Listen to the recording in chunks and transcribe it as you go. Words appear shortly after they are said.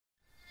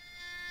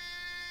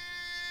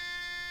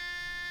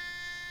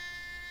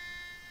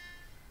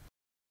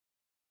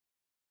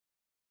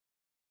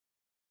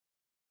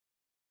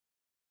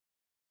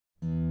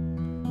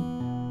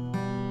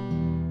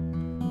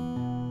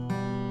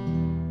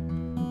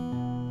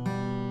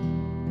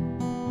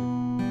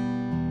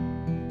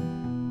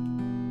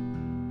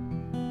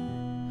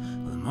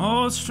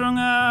all strung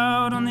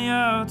out on the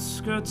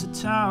outskirts of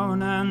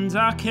town, and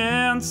I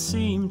can't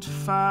seem to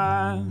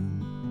find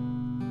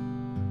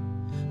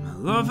my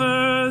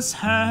lover's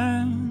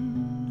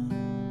hand.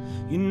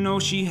 You know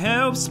she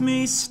helps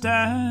me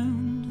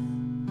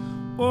stand.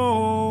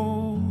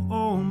 Oh,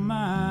 oh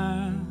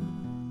my.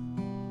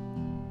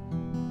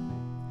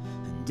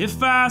 And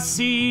if I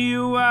see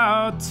you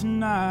out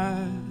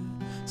tonight,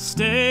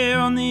 stay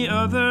on the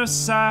other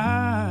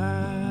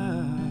side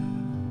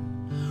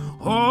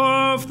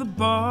of the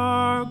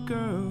bar,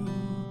 girl.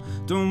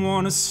 Don't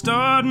wanna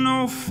start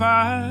no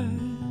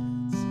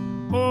fights.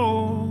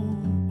 Oh,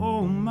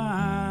 oh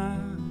my,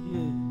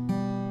 yeah.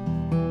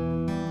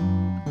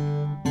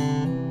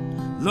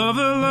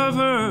 Lover,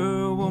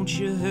 lover, won't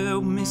you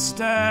help me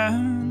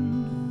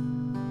stand?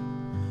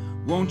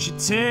 Won't you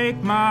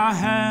take my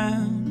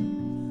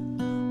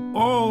hand?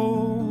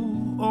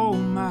 Oh, oh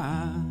my.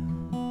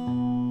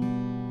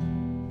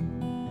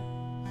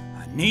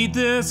 Need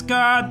this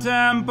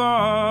goddamn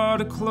bar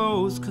to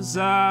close, 'cause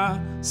I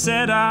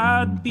said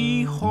I'd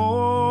be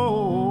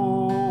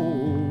home.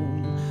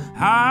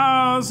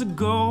 How's it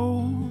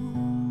go?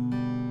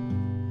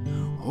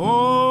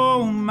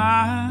 Oh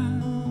my,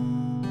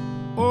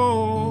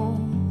 oh,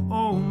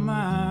 oh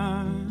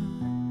my.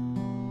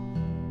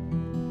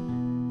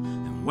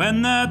 And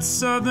when that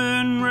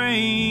southern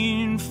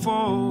rain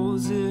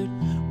falls, it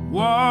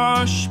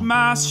washes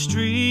my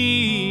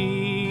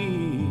streets.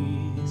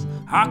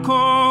 I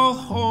call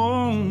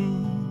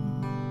home.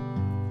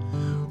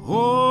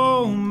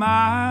 Oh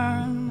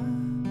my,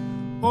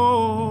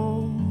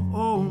 oh,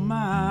 oh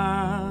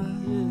my,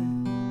 yeah.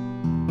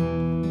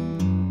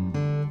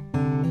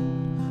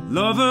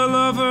 Lover,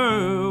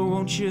 lover,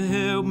 won't you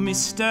help me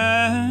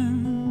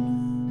stand?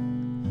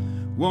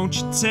 Won't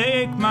you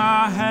take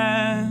my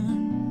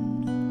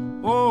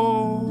hand?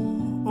 Oh,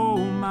 oh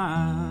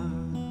my,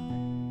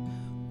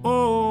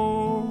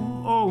 oh,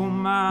 oh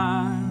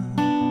my.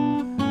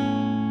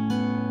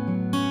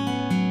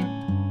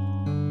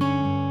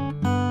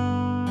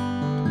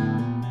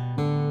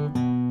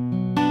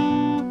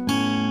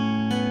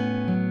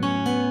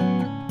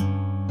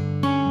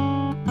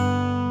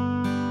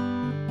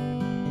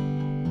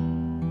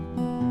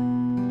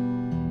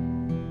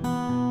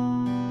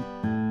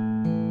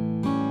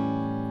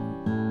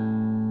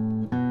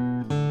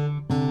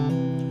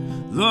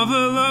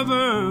 Lover,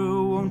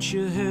 lover, won't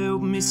you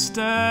help me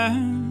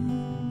stand?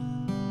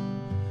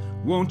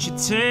 Won't you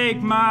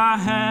take my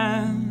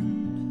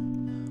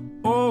hand?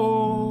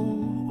 Oh,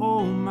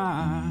 oh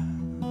my.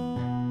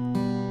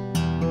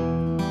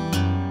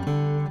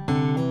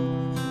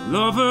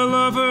 Lover,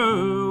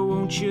 lover,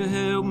 won't you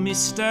help me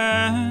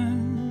stand?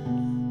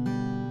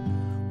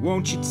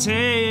 Won't you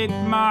take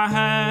my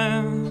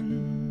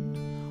hand?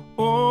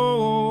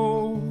 Oh,